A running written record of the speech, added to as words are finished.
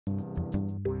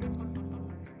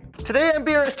Today on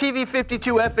BRStv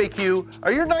 52 FAQ,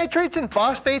 are your nitrates and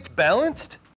phosphates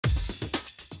balanced?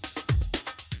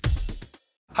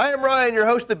 Hi, I'm Ryan, your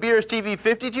host of the BRStv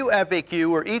 52 FAQ,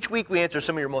 where each week we answer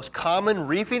some of your most common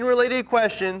reefing-related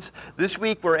questions. This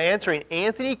week we're answering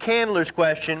Anthony Candler's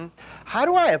question, how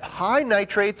do I have high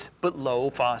nitrates but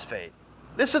low phosphate?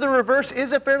 This or the reverse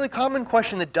is a fairly common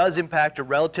question that does impact a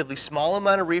relatively small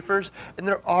amount of reefers, and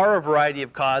there are a variety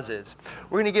of causes.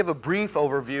 We're going to give a brief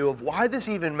overview of why this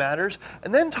even matters,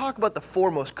 and then talk about the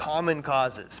four most common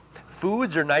causes: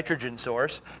 foods or nitrogen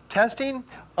source, testing,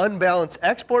 unbalanced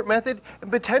export method, and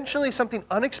potentially something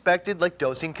unexpected like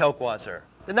dosing kalkwasser.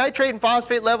 The nitrate and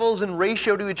phosphate levels and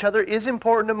ratio to each other is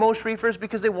important to most reefers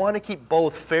because they want to keep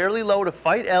both fairly low to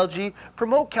fight algae,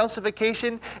 promote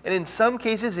calcification, and in some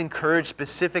cases encourage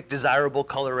specific desirable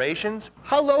colorations.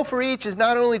 How low for each is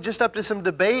not only just up to some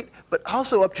debate, but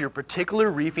also up to your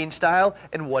particular reefing style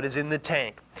and what is in the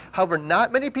tank. However,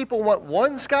 not many people want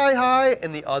one sky high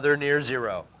and the other near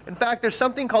zero. In fact, there's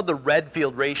something called the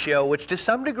Redfield ratio, which to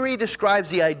some degree describes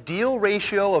the ideal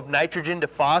ratio of nitrogen to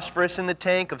phosphorus in the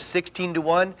tank of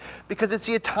 16:1, because it's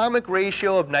the atomic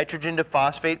ratio of nitrogen to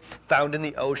phosphate found in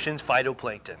the ocean's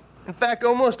phytoplankton. In fact,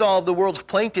 almost all of the world's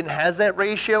plankton has that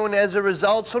ratio, and as a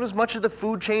result, so does much of the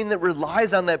food chain that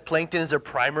relies on that plankton as their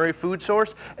primary food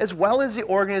source, as well as the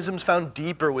organisms found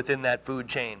deeper within that food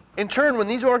chain. In turn, when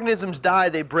these organisms die,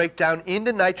 they break down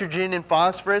into nitrogen and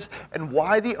phosphorus, and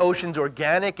why the ocean's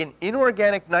organic and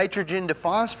inorganic nitrogen to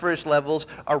phosphorus levels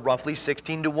are roughly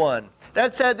 16:1.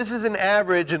 That said, this is an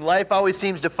average, and life always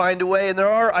seems to find a way, and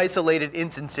there are isolated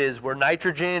instances where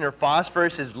nitrogen or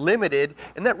phosphorus is limited,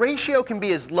 and that ratio can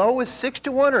be as low as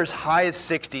 6:1 or as high as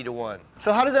 60:1.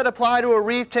 So how does that apply to a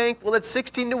reef tank? Well, that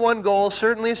 16:1 goal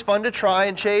certainly is fun to try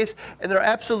and chase, and there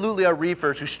absolutely are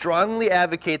reefers who strongly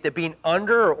advocate that being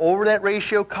under or over that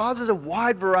ratio causes a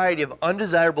wide variety of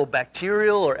undesirable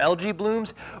bacterial or algae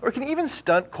blooms, or can even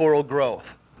stunt coral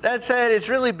growth. That said, it's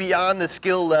really beyond the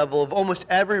skill level of almost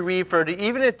every reefer to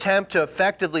even attempt to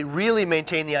effectively really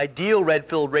maintain the ideal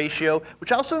Redfield ratio,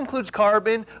 which also includes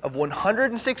carbon of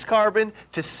 106 carbon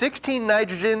to 16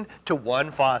 nitrogen to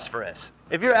 1 phosphorus.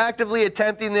 If you're actively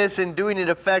attempting this and doing it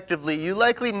effectively, you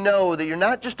likely know that you're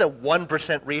not just a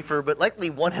 1% reefer, but likely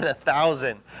 1 in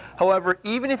 1,000. However,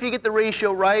 even if you get the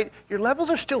ratio right, your levels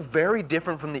are still very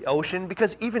different from the ocean,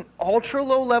 because even ultra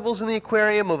low levels in the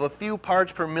aquarium of a few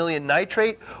parts per million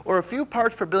nitrate or a few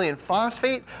parts per billion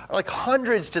phosphate are like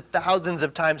hundreds to thousands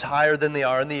of times higher than they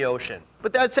are in the ocean.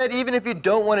 But that said, even if you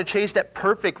don't want to chase that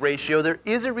perfect ratio, there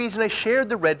is a reason I shared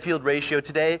the Redfield ratio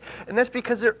today, and that's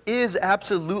because there is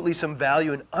absolutely some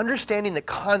value in understanding the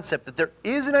concept that there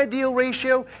is an ideal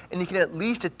ratio and you can at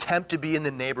least attempt to be in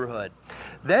the neighborhood.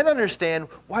 Then understand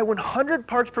why 100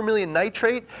 parts per million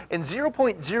nitrate and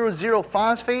 0.00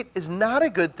 phosphate is not a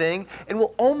good thing and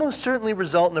will almost certainly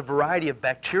result in a variety of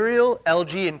bacterial,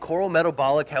 algae, and coral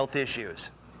metabolic health issues.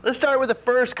 Let's start with the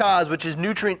first cause, which is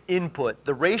nutrient input.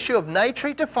 The ratio of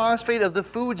nitrate to phosphate of the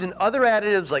foods and other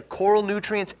additives like coral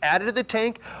nutrients added to the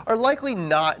tank are likely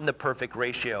not in the perfect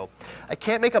ratio. I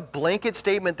can't make a blanket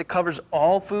statement that covers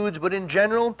all foods, but in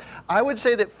general, I would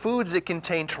say that foods that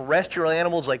contain terrestrial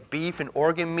animals like beef and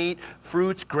organ meat,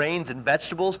 fruits, grains, and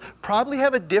vegetables probably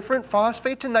have a different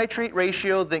phosphate to nitrate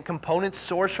ratio than components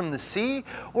sourced from the sea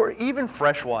or even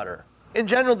freshwater. In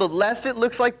general, the less it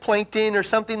looks like plankton or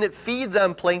something that feeds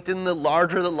on plankton, the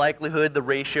larger the likelihood the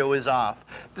ratio is off.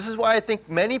 This is why I think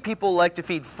many people like to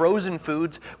feed frozen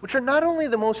foods, which are not only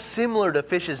the most similar to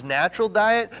fish's natural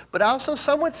diet, but also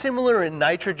somewhat similar in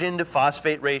nitrogen to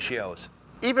phosphate ratios.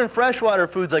 Even freshwater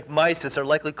foods like mysis are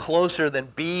likely closer than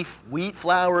beef, wheat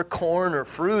flour, corn, or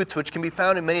fruits, which can be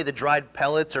found in many of the dried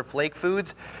pellets or flake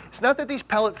foods. It's not that these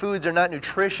pellet foods are not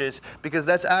nutritious, because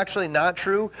that's actually not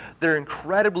true. They're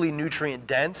incredibly nutrient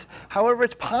dense. However,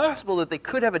 it's possible that they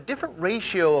could have a different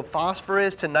ratio of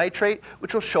phosphorus to nitrate,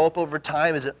 which will show up over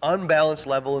time as an unbalanced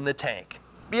level in the tank.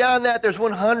 Beyond that, there's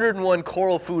 101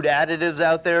 coral food additives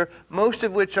out there, most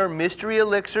of which are mystery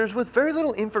elixirs with very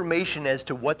little information as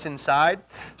to what's inside,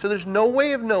 so there's no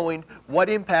way of knowing what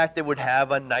impact they would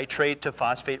have on nitrate to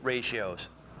phosphate ratios.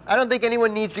 I don't think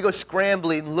anyone needs to go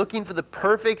scrambling looking for the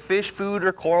perfect fish food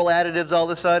or coral additives all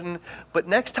of a sudden, but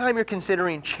next time you're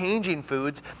considering changing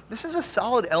foods, this is a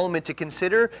solid element to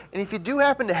consider, and if you do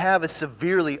happen to have a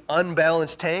severely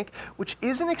unbalanced tank, which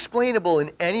isn't explainable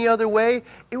in any other way,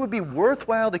 it would be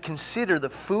worthwhile to consider the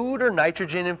food or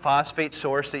nitrogen and phosphate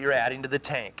source that you're adding to the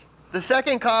tank. The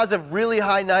second cause of really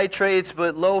high nitrates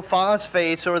but low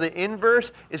phosphates, or the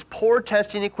inverse, is poor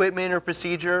testing equipment or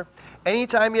procedure.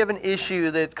 Anytime you have an issue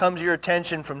that comes to your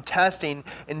attention from testing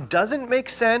and doesn't make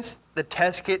sense, the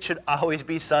test kit should always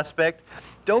be suspect.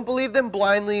 Don't believe them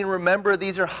blindly, and remember,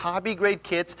 these are hobby-grade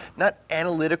kits, not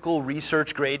analytical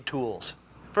research-grade tools.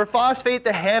 For phosphate,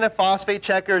 the HANA phosphate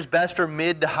checker is best for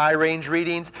mid to high range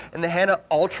readings, and the HANA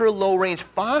ultra low range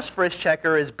phosphorus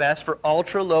checker is best for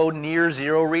ultra low near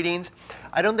zero readings.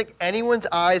 I don't think anyone's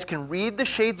eyes can read the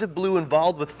shades of blue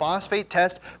involved with phosphate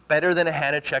tests better than a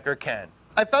HANA checker can.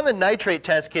 I found the nitrate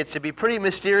test kits to be pretty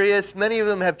mysterious. Many of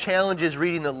them have challenges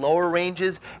reading the lower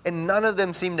ranges, and none of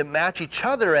them seem to match each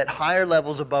other at higher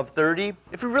levels above 30.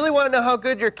 If you really want to know how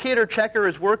good your kit or checker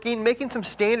is working, making some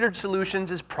standard solutions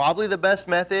is probably the best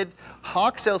method.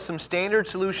 Hawk sells some standard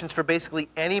solutions for basically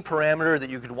any parameter that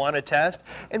you could want to test,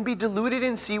 and be diluted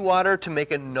in seawater to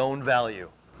make a known value.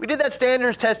 We did that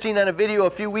standards testing on a video a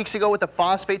few weeks ago with the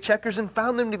phosphate checkers and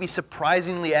found them to be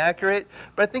surprisingly accurate,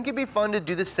 but I think it'd be fun to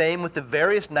do the same with the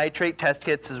various nitrate test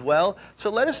kits as well, so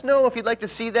let us know if you'd like to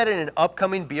see that in an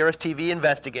upcoming BRStv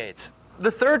Investigates. The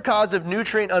third cause of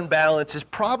nutrient unbalance is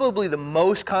probably the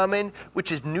most common,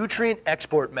 which is nutrient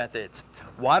export methods.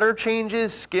 Water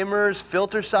changes, skimmers,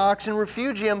 filter socks, and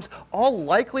refugiums all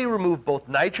likely remove both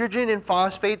nitrogen and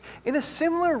phosphate in a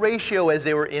similar ratio as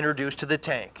they were introduced to the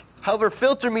tank. However,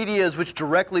 filter medias which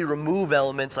directly remove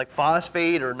elements like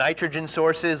phosphate or nitrogen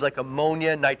sources like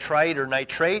ammonia, nitrite, or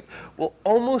nitrate will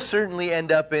almost certainly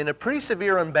end up in a pretty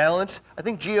severe unbalance. I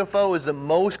think GFO is the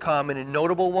most common and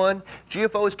notable one.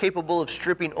 GFO is capable of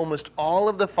stripping almost all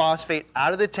of the phosphate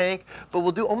out of the tank, but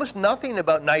will do almost nothing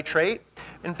about nitrate.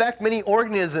 In fact, many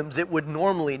organisms that would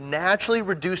normally naturally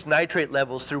reduce nitrate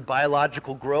levels through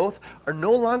biological growth are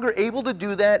no longer able to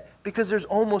do that because there's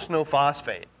almost no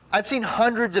phosphate. I've seen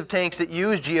hundreds of tanks that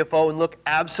use GFO and look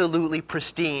absolutely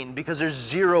pristine because there's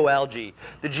zero algae.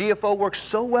 The GFO works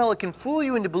so well it can fool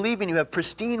you into believing you have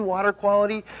pristine water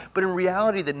quality, but in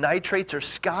reality the nitrates are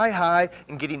sky high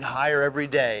and getting higher every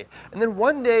day. And then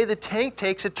one day the tank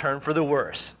takes a turn for the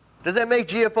worse. Does that make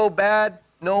GFO bad?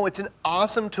 No, it's an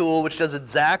awesome tool which does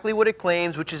exactly what it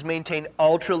claims, which is maintain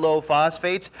ultra-low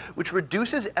phosphates, which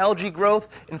reduces algae growth,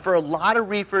 and for a lot of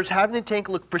reefers, having the tank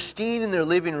look pristine in their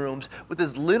living rooms with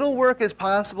as little work as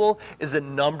possible is the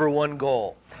 #1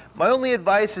 goal. My only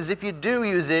advice is if you do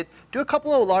use it, do a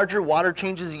couple of larger water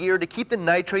changes a year to keep the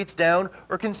nitrates down,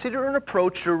 or consider an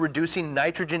approach to reducing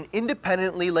nitrogen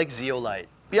independently like zeolite.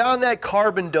 Beyond that,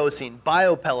 carbon dosing,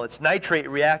 biopellets, nitrate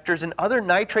reactors, and other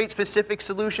nitrate-specific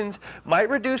solutions might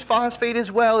reduce phosphate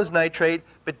as well as nitrate,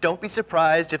 but don't be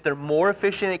surprised if they're more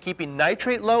efficient at keeping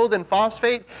nitrate low than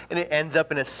phosphate, and it ends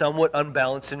up in a somewhat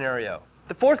unbalanced scenario.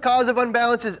 The fourth cause of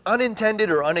unbalance is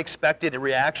unintended or unexpected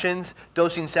reactions.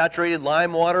 Dosing saturated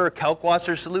lime water or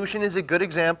kalkwasser solution is a good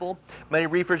example. Many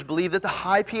reefers believe that the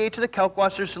high pH of the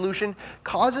kalkwasser solution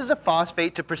causes a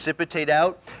phosphate to precipitate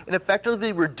out and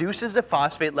effectively reduces the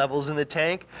phosphate levels in the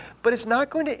tank, but it's not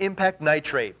going to impact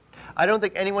nitrate. I don't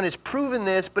think anyone has proven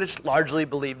this, but it's largely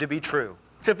believed to be true.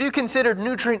 So if you considered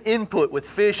nutrient input with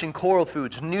fish and coral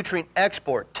foods, nutrient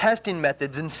export, testing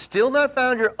methods, and still not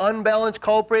found your unbalanced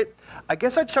culprit, I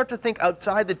guess I'd start to think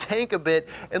outside the tank a bit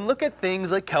and look at things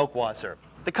like kalkwasser.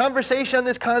 The conversation on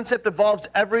this concept evolves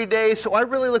every day, so I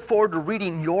really look forward to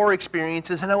reading your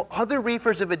experiences and how other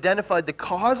reefers have identified the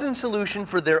cause and solution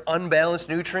for their unbalanced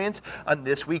nutrients on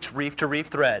this week's Reef to Reef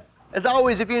thread. As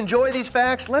always, if you enjoy these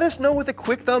facts, let us know with a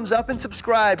quick thumbs up and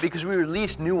subscribe because we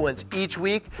release new ones each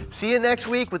week. See you next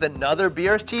week with another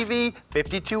BRStv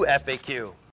 52 FAQ.